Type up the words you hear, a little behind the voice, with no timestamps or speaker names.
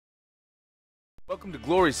Welcome to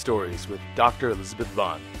Glory Stories with Dr. Elizabeth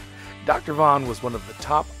Vaughn. Dr. Vaughn was one of the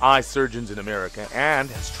top eye surgeons in America and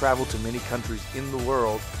has traveled to many countries in the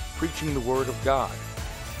world preaching the Word of God.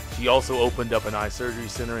 She also opened up an eye surgery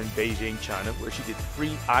center in Beijing, China, where she did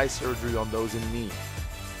free eye surgery on those in need.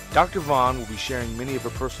 Dr. Vaughn will be sharing many of her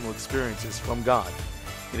personal experiences from God.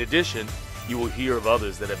 In addition, you will hear of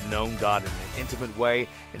others that have known God in an intimate way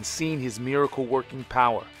and seen His miracle-working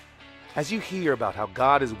power. As you hear about how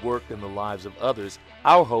God has worked in the lives of others,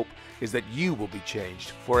 our hope is that you will be changed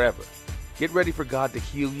forever. Get ready for God to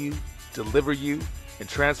heal you, deliver you, and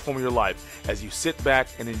transform your life as you sit back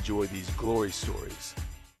and enjoy these glory stories.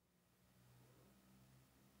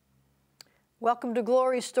 Welcome to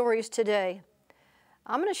Glory Stories today.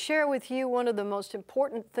 I'm going to share with you one of the most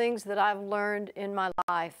important things that I've learned in my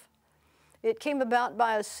life. It came about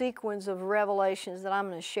by a sequence of revelations that I'm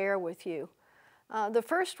going to share with you. The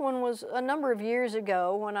first one was a number of years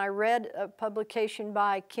ago when I read a publication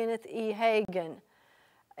by Kenneth E. Hagin.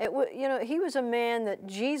 He was a man that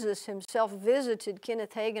Jesus himself visited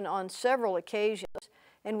Kenneth Hagin on several occasions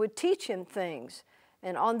and would teach him things.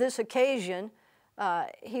 And on this occasion,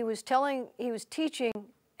 he was teaching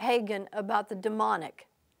Hagin about the demonic.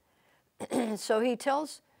 So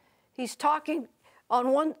he's talking on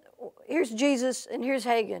one, here's Jesus and here's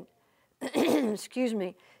Hagin. Excuse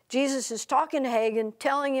me. Jesus is talking to Hagin,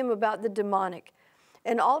 telling him about the demonic.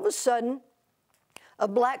 And all of a sudden, a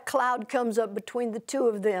black cloud comes up between the two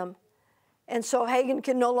of them. And so Hagin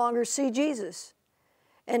can no longer see Jesus.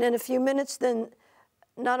 And in a few minutes, then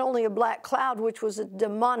not only a black cloud, which was a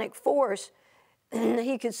demonic force,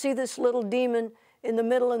 he could see this little demon in the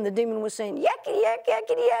middle, and the demon was saying, yakety yak,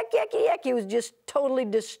 yakety yak, yakety yak. He was just totally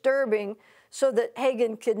disturbing, so that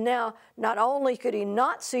Hagin could now, not only could he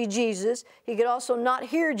not see Jesus, he could also not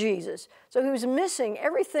hear Jesus. So he was missing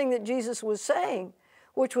everything that Jesus was saying,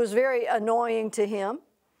 which was very annoying to him.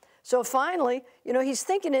 So finally, he's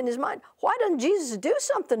thinking in his mind, why doesn't Jesus do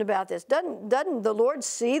something about this? Doesn't the Lord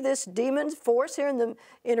see this demon force here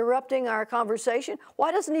interrupting our conversation?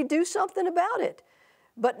 Why doesn't he do something about it?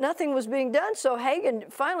 But nothing was being done, so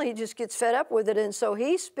Hagin finally just gets fed up with it, and so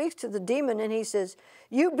he speaks to the demon and he says,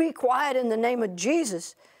 "You be quiet in the name of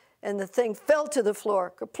Jesus." And the thing fell to the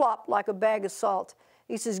floor, kerplop, like a bag of salt.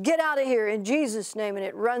 He says, "Get out of here in Jesus' name," and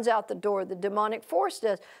it runs out the door. The demonic force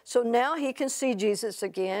does. So now he can see Jesus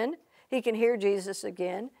again. He can hear Jesus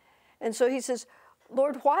again. And so he says,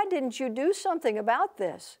 "Lord, why didn't you do something about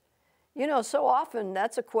this?" So often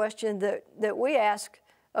that's a question that we ask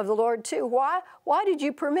of the Lord too. Why did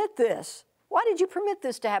you permit this? Why did you permit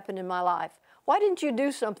this to happen in my life? Why didn't you do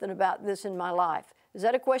something about this in my life? Is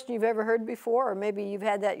that a question you've ever heard before, or maybe you've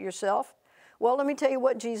had that yourself? Well, let me tell you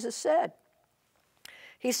what Jesus said.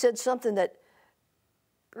 He said something that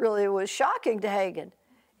really was shocking to Hagin.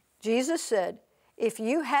 Jesus said, "If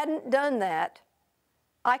you hadn't done that,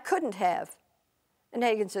 I couldn't have." And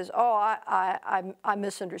Hagin says, "Oh, I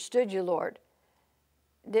misunderstood you, Lord."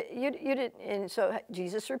 You didn't, and so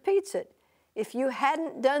Jesus repeats it. "If you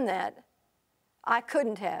hadn't done that, I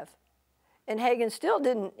couldn't have." And Hagin still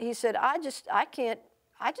didn't. He said, I can't,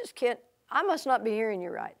 I must not be hearing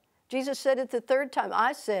you right. Jesus said it the third time.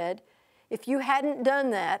 I said, "If you hadn't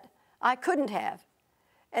done that, I couldn't have."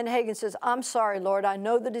 And Hagin says, "I'm sorry, Lord, I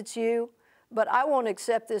know that it's you, but I won't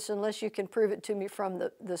accept this unless you can prove it to me from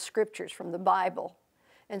the scriptures, from the Bible."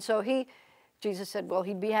 And so Jesus said, well,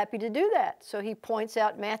 he'd be happy to do that. So he points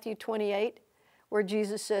out Matthew 28, where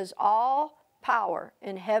Jesus says, "All power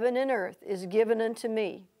in heaven and earth is given unto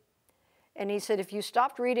me." And he said, if you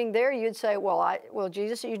stopped reading there, you'd say, well,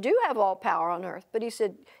 Jesus, you do have all power on earth. But he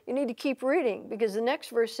said, you need to keep reading, because the next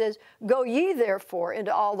verse says, "Go ye therefore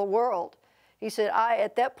into all the world." He said,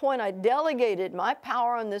 at that point, I delegated my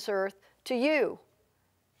power on this earth to you.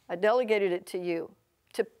 I delegated it to you.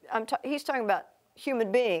 He's talking about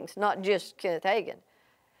human beings, not just Kenneth Hagin.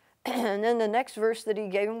 And then the next verse that he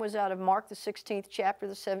gave him was out of Mark, the 16th chapter,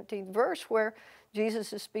 the 17th verse, where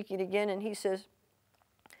Jesus is speaking again, and he said,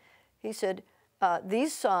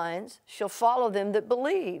 "These signs shall follow them that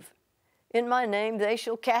believe. In my name they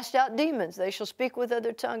shall cast out demons. They shall speak with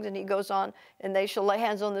other tongues." And he goes on, "And they shall lay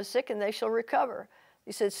hands on the sick, and they shall recover."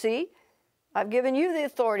 He said, "See, I've given you the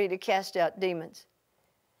authority to cast out demons."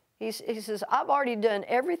 He says, "I've already done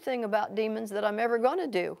everything about demons that I'm ever going to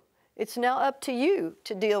do. It's now up to you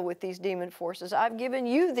to deal with these demon forces. I've given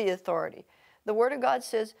you the authority." The Word of God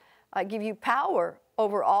says, "I give you power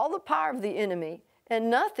over all the power of the enemy,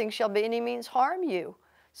 and nothing shall by any means harm you."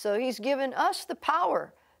 So he's given us the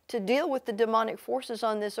power to deal with the demonic forces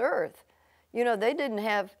on this earth. They didn't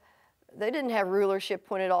have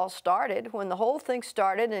rulership when it all started. When the whole thing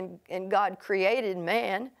started and God created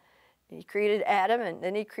man, He created Adam, and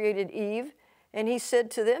then he created Eve. And he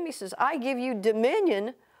said to them, he says, I give you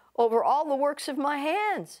dominion over all the works of my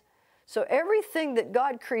hands. So everything that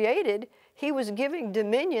God created, he was giving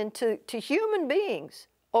dominion to human beings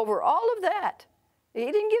over all of that. He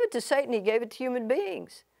didn't give it to Satan, he gave it to human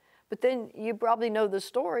beings. But then you probably know the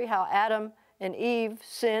story how Adam and Eve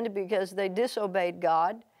sinned because they disobeyed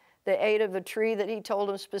God. They ate of a tree that he told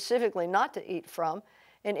them specifically not to eat from.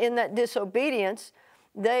 And in that disobedience,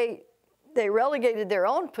 they relegated their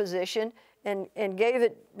own position and gave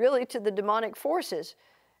it really to the demonic forces.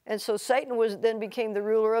 And so Satan then became the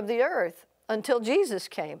ruler of the earth until Jesus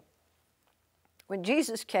came. When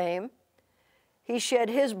Jesus came, he shed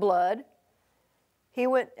his blood.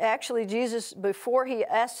 Jesus, before he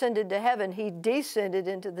ascended to heaven, he descended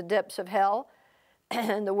into the depths of hell.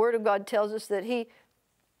 And the Word of God tells us that he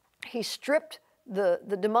stripped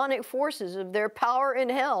the demonic forces of their power in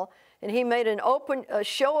hell, and he made a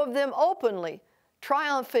show of them openly,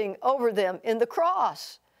 triumphing over them in the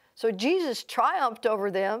cross. So Jesus triumphed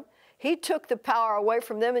over them. He took the power away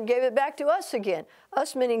from them and gave it back to us again.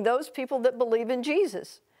 Us meaning those people that believe in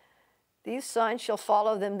Jesus. These signs shall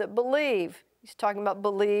follow them that believe. He's talking about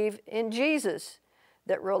believe in Jesus,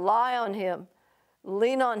 that rely on him,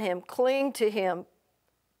 lean on him, cling to him,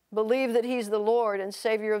 believe that he's the Lord and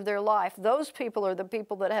Savior of their life. Those people are the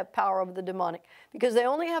people that have power over the demonic, because they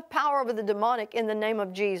only have power over the demonic in the name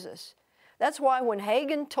of Jesus. That's why when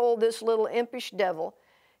Hagen told this little impish devil,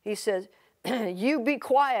 he says, you be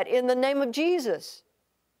quiet in the name of Jesus.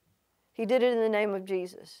 He did it in the name of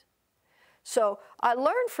Jesus. So I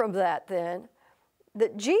learned from that then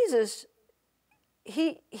that Jesus,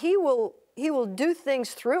 he will do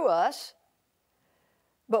things through us,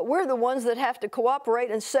 but we're the ones that have to cooperate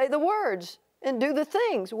and say the words and do the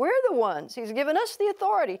things. We're the ones. He's given us the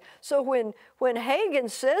authority. So when Hagen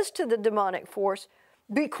says to the demonic force,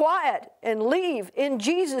 be quiet and leave in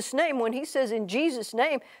Jesus' name, when he says in Jesus'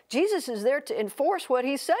 name, Jesus is there to enforce what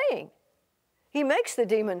he's saying. He makes the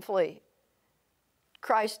demon flee.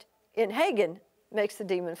 Christ in Hagen makes the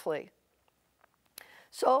demon flee.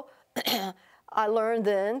 So I learned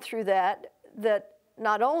then through that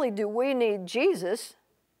not only do we need Jesus,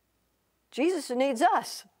 Jesus needs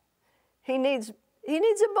us. He needs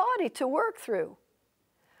a body to work through.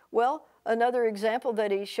 Well, another example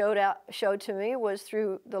that he showed to me was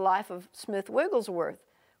through the life of Smith Wigglesworth.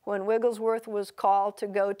 When Wigglesworth was called to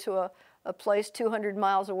go to a place 200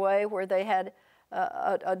 miles away where they had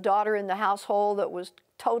a daughter in the household that was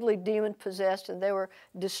totally demon-possessed, and they were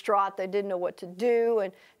distraught. They didn't know what to do,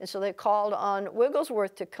 and so they called on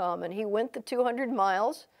Wigglesworth to come, and he went the 200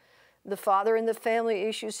 miles. The father in the family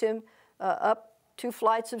issues him up 2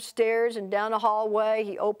 flights of stairs and down a hallway.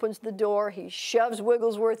 He opens the door. He shoves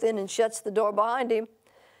Wigglesworth in and shuts the door behind him.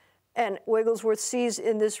 And Wigglesworth sees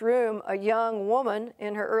in this room a young woman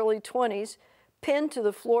in her early 20s pinned to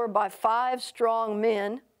the floor by 5 strong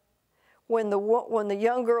men. When the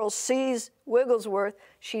young girl sees Wigglesworth,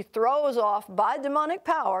 she throws off, by demonic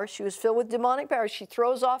power, she was filled with demonic power, she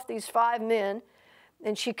throws off these 5 men,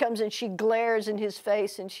 and she comes and she glares in his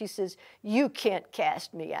face and she says, you can't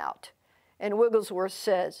cast me out. And Wigglesworth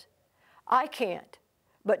says, I can't,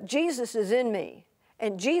 but Jesus is in me,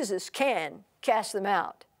 and Jesus can cast them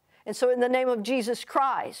out. And so in the name of Jesus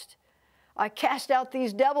Christ, I cast out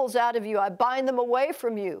these devils out of you. I bind them away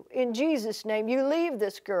from you. In Jesus' name, you leave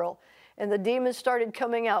this girl. And the demons started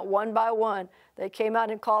coming out one by one. They came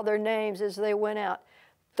out and called their names as they went out.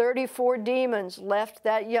 34 demons left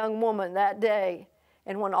that young woman that day.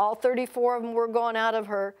 And when all 34 of them were gone out of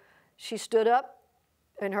her, she stood up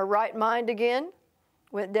in her right mind again,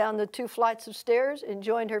 went down the 2 flights of stairs, and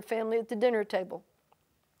joined her family at the dinner table.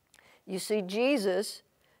 You see, Jesus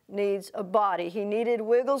needs a body. He needed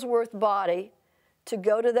Wigglesworth's body to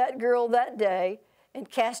go to that girl that day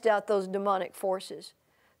and cast out those demonic forces.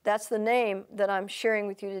 That's the name that I'm sharing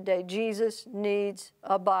with you today. Jesus needs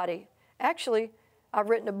a body. Actually, I've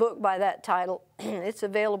written a book by that title. It's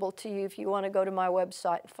available to you if you want to go to my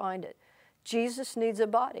website and find it. Jesus needs a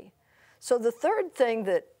body. So the third thing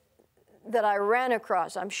that I ran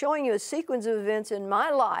across, I'm showing you a sequence of events in my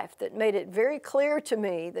life that made it very clear to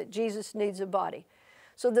me that Jesus needs a body.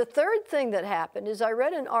 So the third thing that happened is I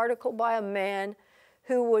read an article by a man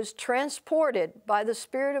who was transported by the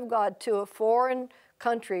Spirit of God to a foreign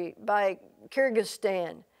country, by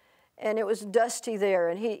Kyrgyzstan, and it was dusty there,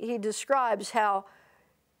 and he describes how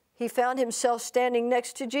he found himself standing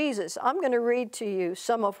next to Jesus. I'm going to read to you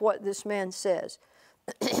some of what this man says.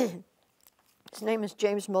 His name is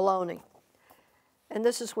James Maloney. And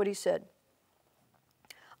this is what he said.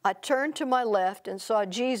 I turned to my left and saw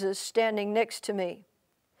Jesus standing next to me.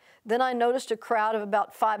 Then I noticed a crowd of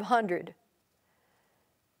about 500.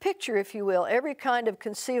 Picture, if you will, every kind of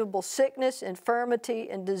conceivable sickness, infirmity,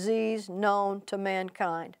 and disease known to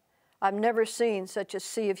mankind. I've never seen such a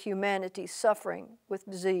sea of humanity suffering with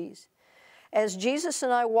disease. As Jesus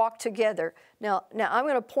and I walked together, now I'm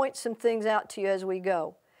going to point some things out to you as we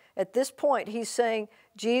go. At this point, he's saying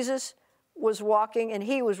Jesus was walking and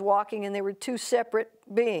he was walking, and they were two separate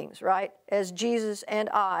beings, right? As Jesus and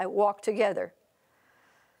I walked together.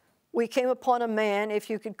 We came upon a man, if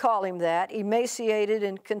you could call him that, emaciated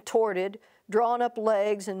and contorted, drawn up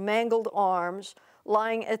legs and mangled arms,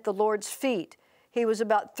 lying at the Lord's feet. He was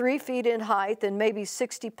about 3 feet in height and maybe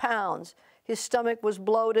 60 pounds. His stomach was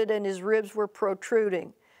bloated and his ribs were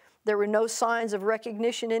protruding. There were no signs of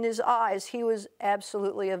recognition in his eyes. He was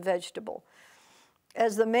absolutely a vegetable.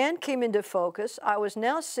 As the man came into focus, I was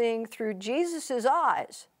now seeing through Jesus'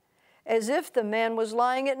 eyes, as if the man was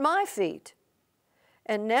lying at my feet.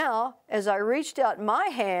 And now, as I reached out my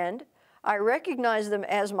hand, I recognized them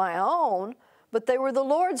as my own, but they were the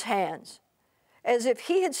Lord's hands, as if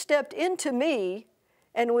he had stepped into me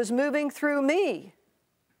and was moving through me.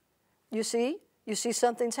 You see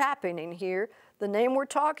something's happening here. The name we're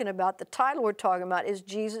talking about, the title we're talking about is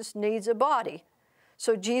Jesus Needs a Body.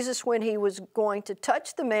 So Jesus, when he was going to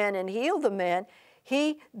touch the man and heal the man,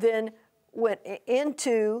 he then went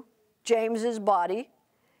into James's body,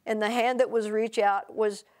 and the hand that was reached out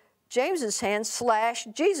was James's hand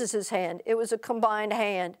 / Jesus's hand. It was a combined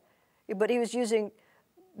hand, but he was using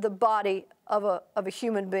the body of a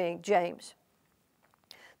human being, James.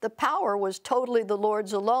 The power was totally the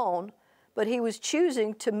Lord's alone, but he was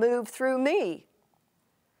choosing to move through me.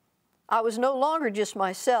 I was no longer just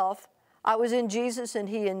myself. I was in Jesus and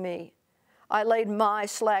he in me. I laid my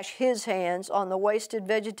 / his hands on the wasted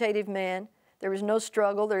vegetative man. There was no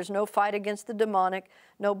struggle. There's no fight against the demonic,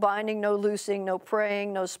 no binding, no loosing, no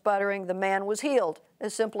praying, no sputtering. The man was healed,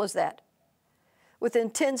 as simple as that.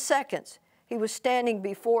 Within 10 seconds, he was standing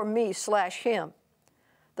before me / him.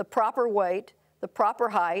 The proper weight, the proper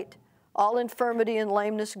height, all infirmity and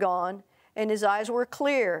lameness gone, and his eyes were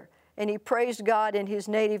clear, and he praised God in his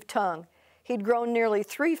native tongue. He'd grown nearly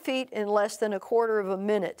 3 feet in less than a quarter of a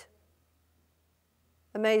minute.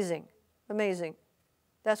 Amazing, amazing.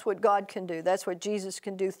 That's what God can do. That's what Jesus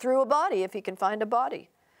can do through a body, if he can find a body.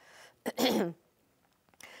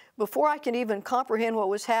 Before I could even comprehend what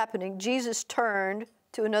was happening, Jesus turned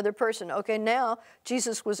to another person. Okay, now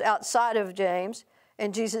Jesus was outside of James,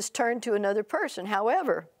 and Jesus turned to another person.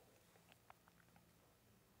 However,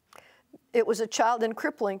 it was a child in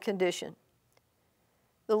crippling condition.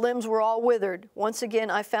 The limbs were all withered. Once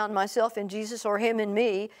again, I found myself in Jesus, or him in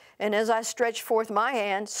me, and as I stretched forth my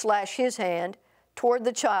hand / his hand toward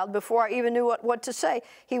the child, before I even knew what to say,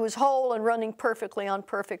 he was whole and running perfectly on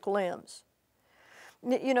perfect limbs.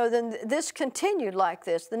 You know, then this continued like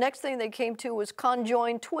this. The next thing they came to was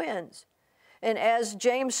conjoined twins. And as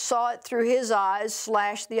James saw it through his eyes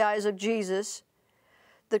 / the eyes of Jesus,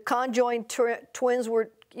 the conjoined twins were,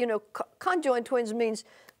 conjoined twins means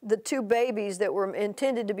the two babies that were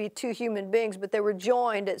intended to be two human beings, but they were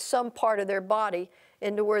joined at some part of their body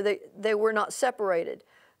into where they were not separated.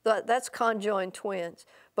 That's conjoined twins.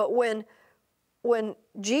 But when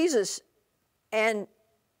Jesus and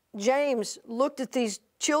James looked at these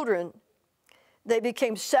children, they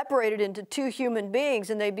became separated into two human beings,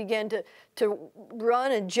 and they began to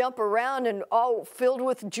run and jump around, and all filled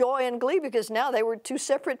with joy and glee, because now they were two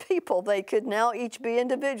separate people. They could now each be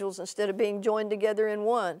individuals instead of being joined together in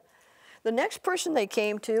one. The next person they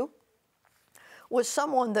came to was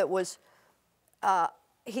someone that was,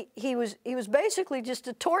 he was basically just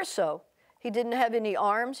a torso. He didn't have any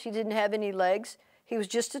arms. He didn't have any legs. He was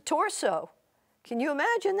just a torso. Can you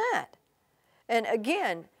imagine that? And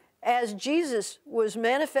again, as Jesus was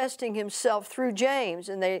manifesting himself through James,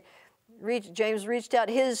 and James reached out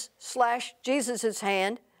his / Jesus's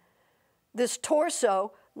hand, this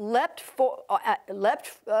torso leapt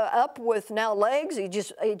up with now legs. He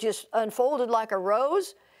just unfolded like a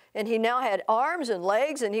rose, and he now had arms and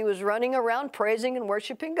legs, and he was running around praising and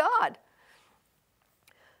worshiping God.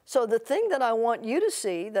 So the thing that I want you to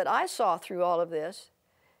see, that I saw through all of this,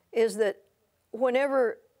 is that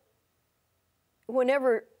whenever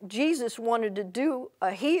Jesus wanted to do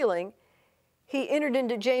a healing, he entered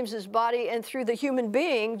into James's body, and through the human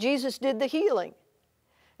being, Jesus did the healing.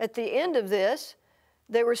 At the end of this,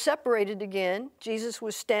 they were separated again. Jesus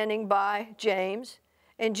was standing by James,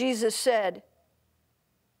 and Jesus said,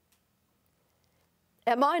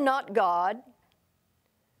 "Am I not God?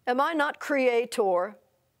 Am I not creator?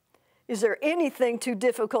 Is there anything too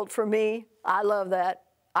difficult for me?" I love that.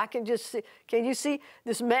 I can just see, can you see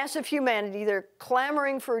this massive humanity? They're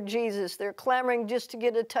clamoring for Jesus. They're clamoring just to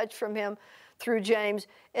get a touch from him through James.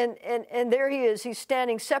 And there he is. He's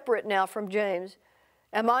standing separate now from James.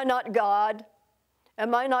 Am I not God?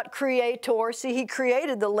 Am I not creator? See, he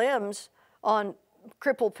created the limbs on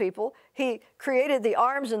crippled people. He created the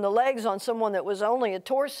arms and the legs on someone that was only a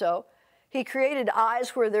torso. He created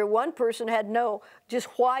eyes where there one person had no, just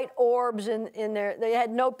white orbs in there. They had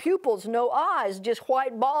no pupils, no eyes, just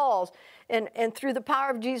white balls. And through the power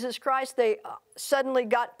of Jesus Christ, they suddenly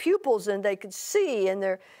got pupils and they could see, and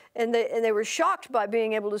they were shocked by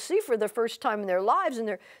being able to see for the first time in their lives,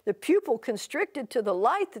 and the pupil constricted to the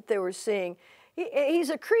light that they were seeing. He's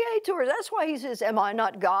a creator. That's why he says, am I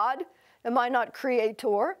not God? Am I not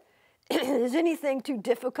creator? Is anything too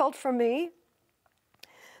difficult for me?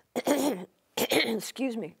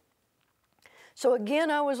 Excuse me. So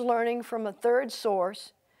again, I was learning from a third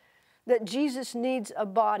source that Jesus needs a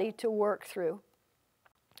body to work through.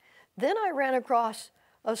 Then I ran across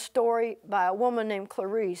a story by a woman named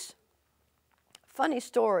Clarice. Funny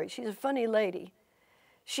story. She's a funny lady.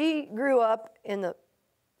 She grew up in the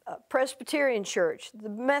Presbyterian church, the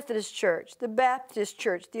Methodist church, the Baptist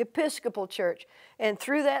church, the Episcopal church. And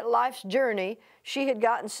through that life's journey, she had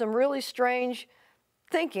gotten some really strange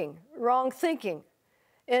thinking, wrong thinking.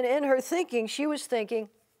 And in her thinking, she was thinking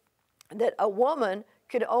that a woman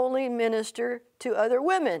could only minister to other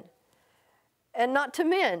women and not to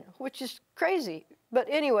men, which is crazy. But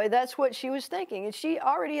anyway, that's what she was thinking. And she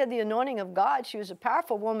already had the anointing of God. She was a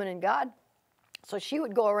powerful woman in God. So she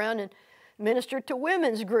would go around and minister to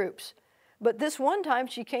women's groups. But this one time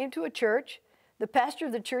she came to a church. The pastor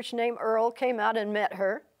of the church named Earl came out and met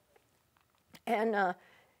her. And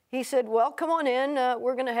he said, well, come on in.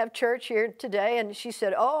 We're going to have church here today. And she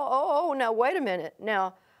said, oh, now wait a minute.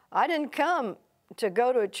 Now, I didn't come to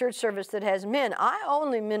go to a church service that has men. I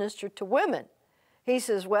only minister to women. He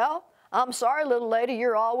says, well, I'm sorry, little lady,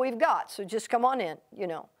 you're all we've got. So just come on in, you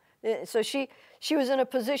know. So she was in a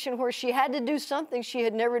position where she had to do something she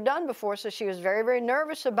had never done before. So she was very, very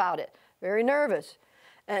nervous about it, very nervous.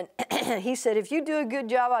 And he said, if you do a good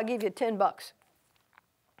job, I'll give you $10.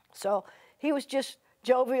 So he was just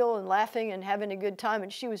jovial and laughing and having a good time,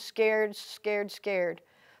 and she was scared.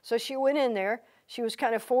 So she went in there. She was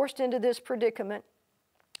kind of forced into this predicament.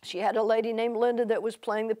 She had a lady named Linda that was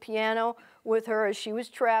playing the piano with her as she was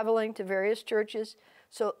traveling to various churches.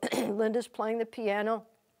 So Linda's playing the piano.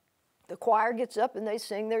 The choir gets up and they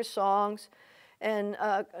sing their songs. And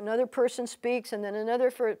another person speaks, and then another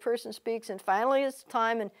person speaks, and finally it's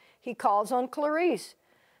time, and he calls on Clarice.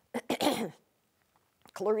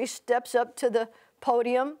 Clarice steps up to the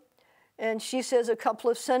podium, and she says a couple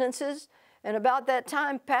of sentences, and about that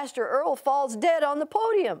time, Pastor Earl falls dead on the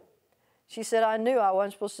podium. She said, I knew I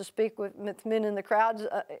wasn't supposed to speak with men in the crowds.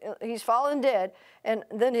 He's fallen dead. And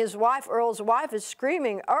then his wife, Earl's wife, is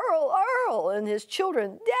screaming, Earl, Earl, and his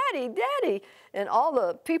children, Daddy, Daddy. And all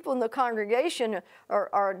the people in the congregation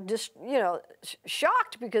are just, you know,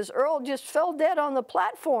 shocked because Earl just fell dead on the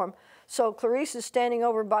platform. So Clarice is standing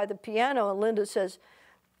over by the piano, and Linda says,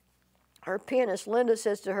 her pianist, Linda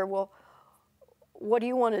says to her, well, what do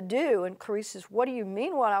you want to do? And Clarice says, what do you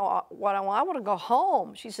mean what I want? I want to go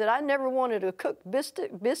home. She said, I never wanted to cook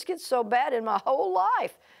biscuits so bad in my whole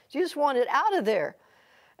life. She just wanted out of there.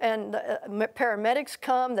 And the paramedics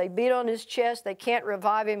come, they beat on his chest, they can't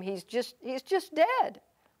revive him, he's just dead.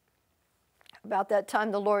 About that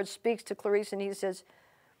time, the Lord speaks to Clarice and he says,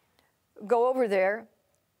 go over there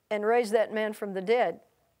and raise that man from the dead.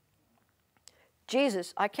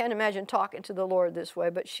 Jesus, I can't imagine talking to the Lord this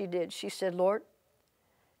way, but she did. She said, Lord,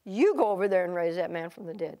 you go over there and raise that man from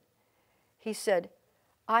the dead. He said,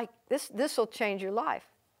 this will change your life.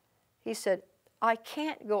 He said, I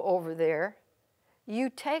can't go over there. You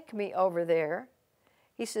take me over there.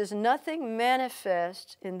 He says, nothing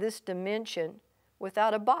manifests in this dimension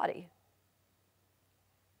without a body.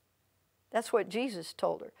 That's what Jesus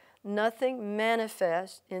told her. Nothing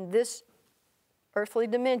manifests in this earthly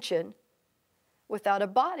dimension without a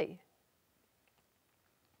body.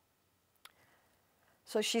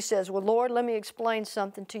 So she says, well, Lord, let me explain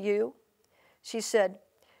something to you. She said,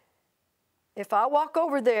 if I walk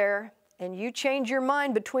over there and you change your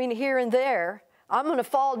mind between here and there, I'm going to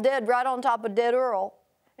fall dead right on top of dead Earl,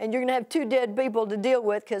 and you're going to have two dead people to deal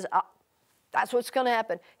with because that's what's going to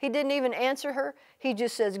happen. He didn't even answer her. He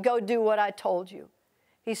just says, go do what I told you.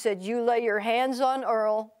 He said, you lay your hands on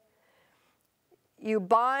Earl, you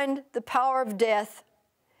bind the power of death,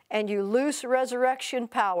 and you loose resurrection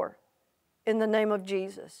power in the name of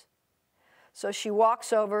Jesus. So she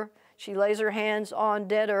walks over, she lays her hands on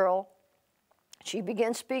dead Earl, She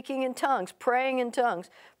began speaking in tongues, praying in tongues,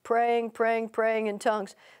 praying in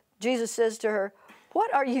tongues. Jesus says to her,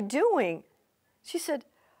 "What are you doing?" She said,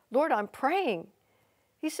 "Lord, I'm praying."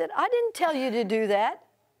 He said, "I didn't tell you to do that.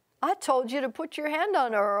 I told you to put your hand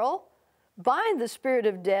on Earl, bind the spirit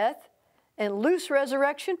of death, and loose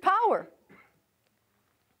resurrection power."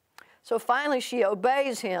 So finally she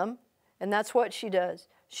obeys him, and that's what she does.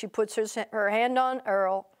 She puts her hand on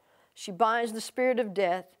Earl. She binds the spirit of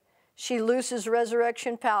death. She looses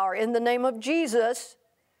resurrection power in the name of Jesus.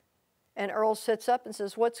 And Earl sits up and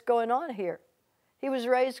says, "What's going on here?" He was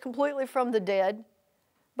raised completely from the dead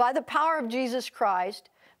by the power of Jesus Christ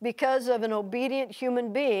because of an obedient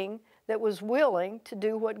human being that was willing to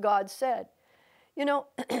do what God said. You know,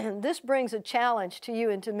 this brings a challenge to you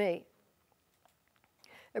and to me.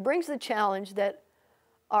 It brings the challenge that,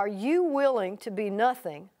 are you willing to be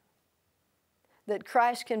nothing that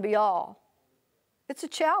Christ can be all? It's a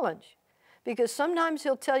challenge, because sometimes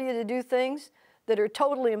he'll tell you to do things that are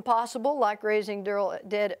totally impossible, like raising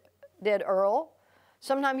dead Earl.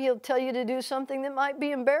 Sometimes he'll tell you to do something that might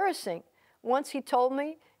be embarrassing. Once he told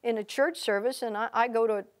me in a church service, and I go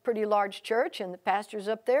to a pretty large church, and the pastor's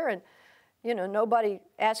up there, and you know, nobody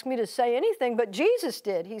asked me to say anything, but Jesus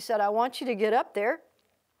did. He said, "I want you to get up there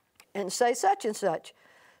and say such and such."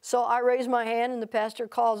 So I raise my hand, and the pastor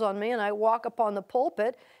calls on me, and I walk up on the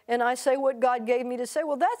pulpit, and I say what God gave me to say.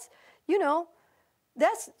 Well, that's, you know,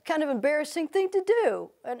 that's kind of an embarrassing thing to do.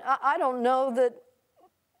 And I don't know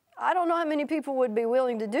how many people would be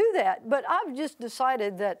willing to do that, but I've just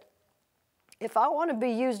decided that if I want to be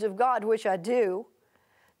used of God, which I do,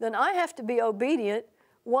 then I have to be obedient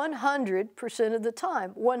 100% of the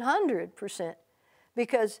time, 100%.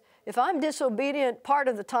 Because if I'm disobedient part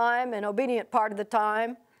of the time and obedient part of the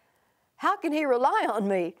time, how can he rely on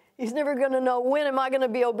me? He's never going to know, when am I going to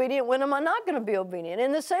be obedient, when am I not going to be obedient?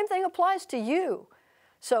 And the same thing applies to you.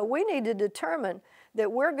 So we need to determine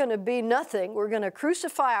that we're going to be nothing. We're going to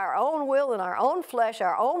crucify our own will and our own flesh,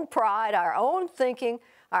 our own pride, our own thinking,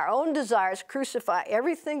 our own desires, crucify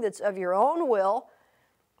everything that's of your own will,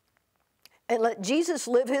 and let Jesus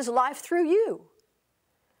live his life through you.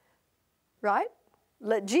 Right?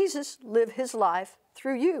 Let Jesus live his life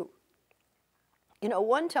through you. You know,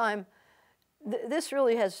 one time, this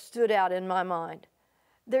really has stood out in my mind.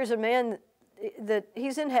 There's a man that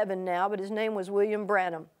he's in heaven now, but his name was William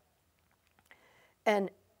Branham.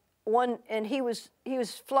 And he was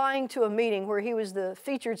flying to a meeting where he was the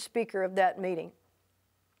featured speaker of that meeting.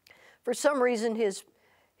 For some reason,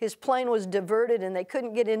 his plane was diverted and they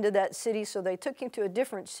couldn't get into that city, so they took him to a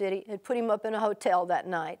different city and put him up in a hotel that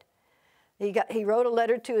night. He wrote a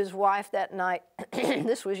letter to his wife that night.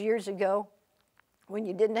 This was years ago when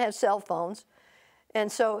you didn't have cell phones. And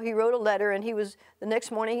so he wrote a letter, and the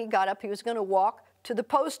next morning he got up, he was going to walk to the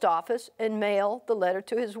post office and mail the letter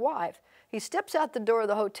to his wife. He steps out the door of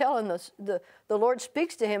the hotel, and the Lord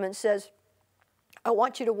speaks to him and says, "I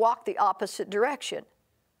want you to walk the opposite direction."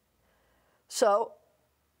 So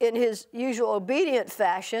in his usual obedient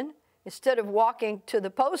fashion, instead of walking to the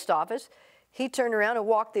post office, he turned around and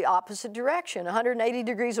walked the opposite direction, 180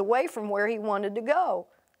 degrees away from where he wanted to go.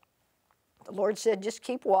 The Lord said, "Just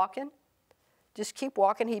keep walking. Just keep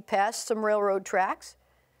walking." He passed some railroad tracks,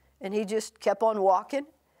 and he just kept on walking.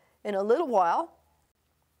 In a little while,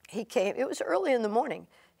 it was early in the morning,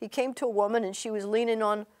 he came to a woman, and she was leaning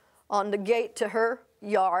on the gate to her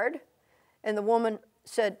yard, and the woman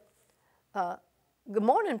said, "Good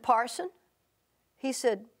morning, parson." He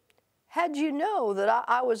said, "How'd you know that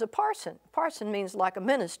I was a parson?" Parson means like a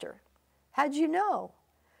minister. "How'd you know?"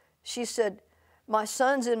 She said, "My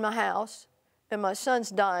son's in my house, and my son's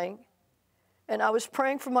dying, and I was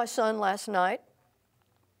praying for my son last night,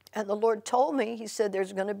 and the Lord told me," he said,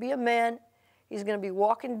 "there's going to be a man. He's going to be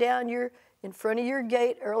walking down in front of your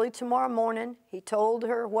gate early tomorrow morning." He told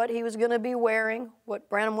her what he was going to be wearing, what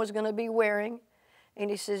Branham was going to be wearing, and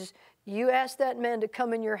he says, "You ask that man to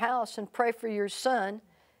come in your house and pray for your son,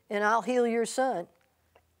 and I'll heal your son."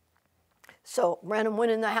 So Branham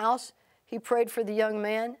went in the house, he prayed for the young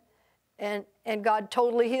man, and God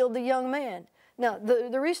totally healed the young man. Now,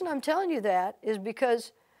 the reason I'm telling you that is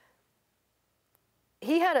because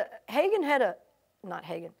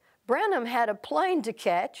Branham had a plane to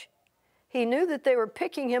catch. He knew that they were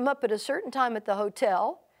picking him up at a certain time at the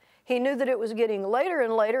hotel. He knew that it was getting later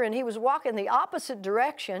and later, and he was walking the opposite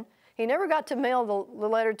direction. He never got to mail the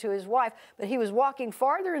letter to his wife, but he was walking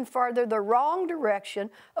farther and farther the wrong direction,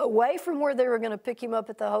 away from where they were going to pick him up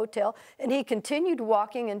at the hotel, and he continued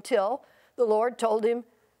walking until the Lord told him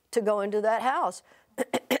to go into that house.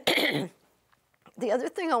 The other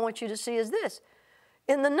thing I want you to see is this.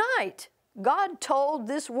 In the night, God told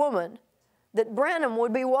this woman that Branham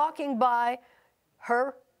would be walking by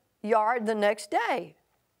her yard the next day.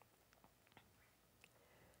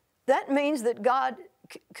 That means that God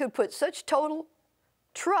could put such total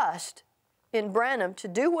trust in Branham to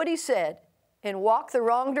do what he said and walk the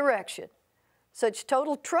wrong direction, such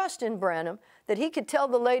total trust in Branham that he could tell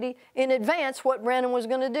the lady in advance what Branham was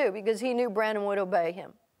going to do because he knew Branham would obey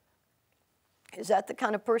him. Is that the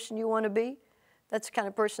kind of person you want to be? That's the kind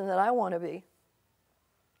of person that I want to be.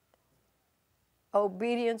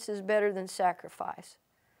 Obedience is better than sacrifice.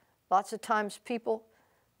 Lots of times people,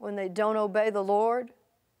 when they don't obey the Lord,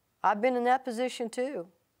 I've been in that position too.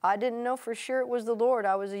 I didn't know for sure it was the Lord.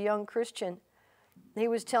 I was a young Christian. He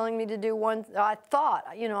was telling me to do one, I thought,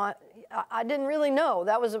 I didn't really know.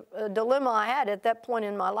 That was a dilemma I had at that point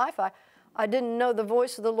in my life. I didn't know the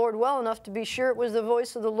voice of the Lord well enough to be sure it was the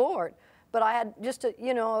voice of the Lord. But I had just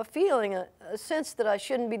a feeling, a sense that I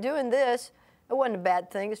shouldn't be doing this. It wasn't a bad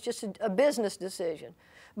thing. It's just a business decision.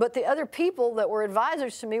 But the other people that were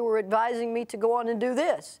advisors to me were advising me to go on and do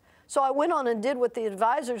this. So I went on and did what the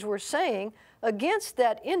advisors were saying against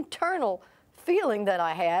that internal feeling that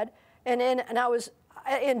I had. And I was,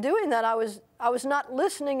 in doing that, I was not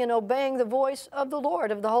listening and obeying the voice of the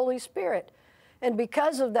Lord, of the Holy Spirit. And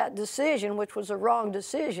because of that decision, which was a wrong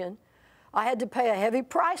decision, I had to pay a heavy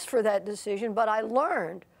price for that decision, but I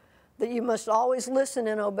learned that you must always listen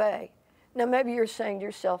and obey. Now, maybe you're saying to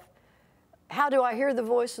yourself, how do I hear the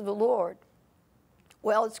voice of the Lord?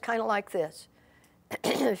 Well, it's kind of like this.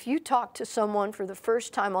 If you talk to someone for the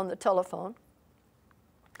first time on the telephone,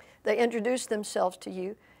 they introduce themselves to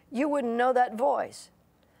you, you wouldn't know that voice.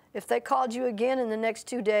 If they called you again in the next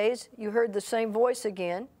 2 days, you heard the same voice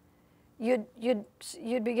again, you'd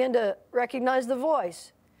begin to recognize the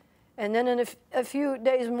voice. And then in a few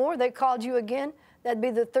days more, they called you again. That'd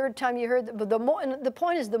be the third time you heard. But the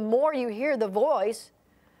point is, the more you hear the voice,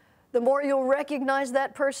 the more you'll recognize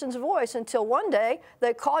that person's voice until one day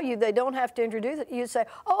they call you. They don't have to introduce it. You say,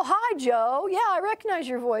 "Oh, hi, Joe. Yeah, I recognize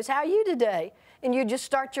your voice. How are you today?" And you just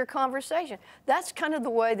start your conversation. That's kind of the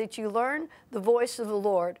way that you learn the voice of the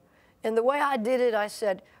Lord. And the way I did it, I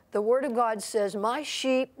said, the Word of God says, "My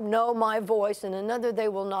sheep know my voice, and another they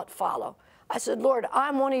will not follow." I said, "Lord,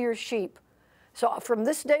 I'm one of your sheep. So from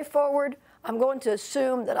this day forward, I'm going to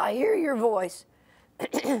assume that I hear your voice."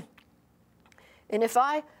 And if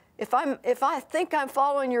I think I'm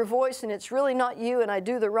following your voice and it's really not you and I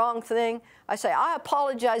do the wrong thing, I say, "I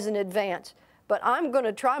apologize in advance, but I'm going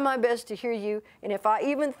to try my best to hear you. And if I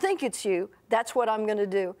even think it's you, that's what I'm going to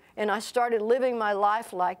do." And I started living my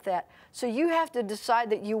life like that. So you have to decide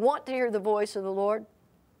that you want to hear the voice of the Lord.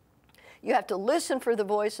 You have to listen for the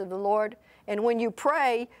voice of the Lord. And when you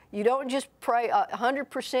pray, you don't just pray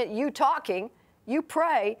 100% you talking. You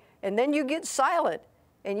pray, and then you get silent,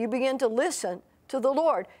 and you begin to listen to the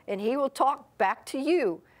Lord, and He will talk back to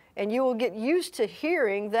you, and you will get used to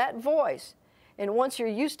hearing that voice. And once you're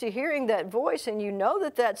used to hearing that voice and you know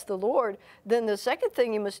that that's the Lord, then the second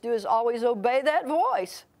thing you must do is always obey that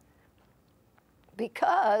voice.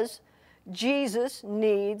 Because Jesus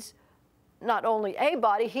needs not only a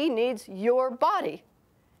body, He needs your body.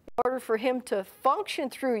 In order for Him to function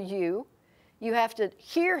through you, you have to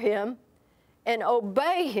hear Him and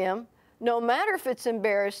obey Him, no matter if it's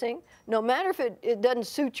embarrassing, no matter if it doesn't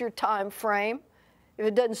suit your time frame, if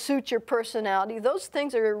it doesn't suit your personality. Those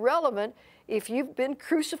things are irrelevant if you've been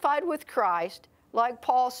crucified with Christ. Like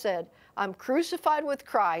Paul said, "I'm crucified with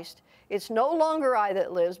Christ. It's no longer I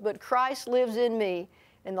that lives, but Christ lives in me.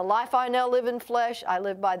 In the life I now live in flesh, I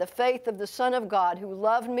live by the faith of the Son of God who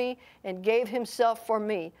loved me and gave Himself for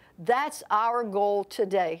me." That's our goal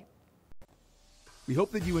today. We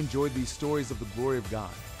hope that you enjoyed these stories of the glory of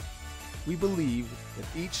God. We believe that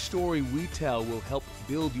each story we tell will help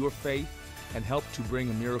build your faith and help to bring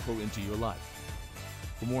a miracle into your life.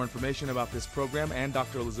 For more information about this program and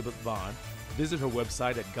Dr. Elizabeth Vaughn, visit her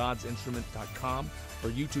website at godsinstrument.com, her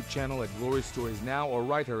YouTube channel at Glory Stories Now, or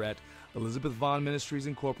write her at Elizabeth Vaughn Ministries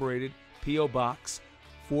Incorporated, P.O. Box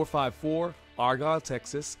 454, Argyle,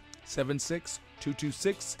 Texas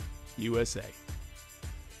 76226, USA.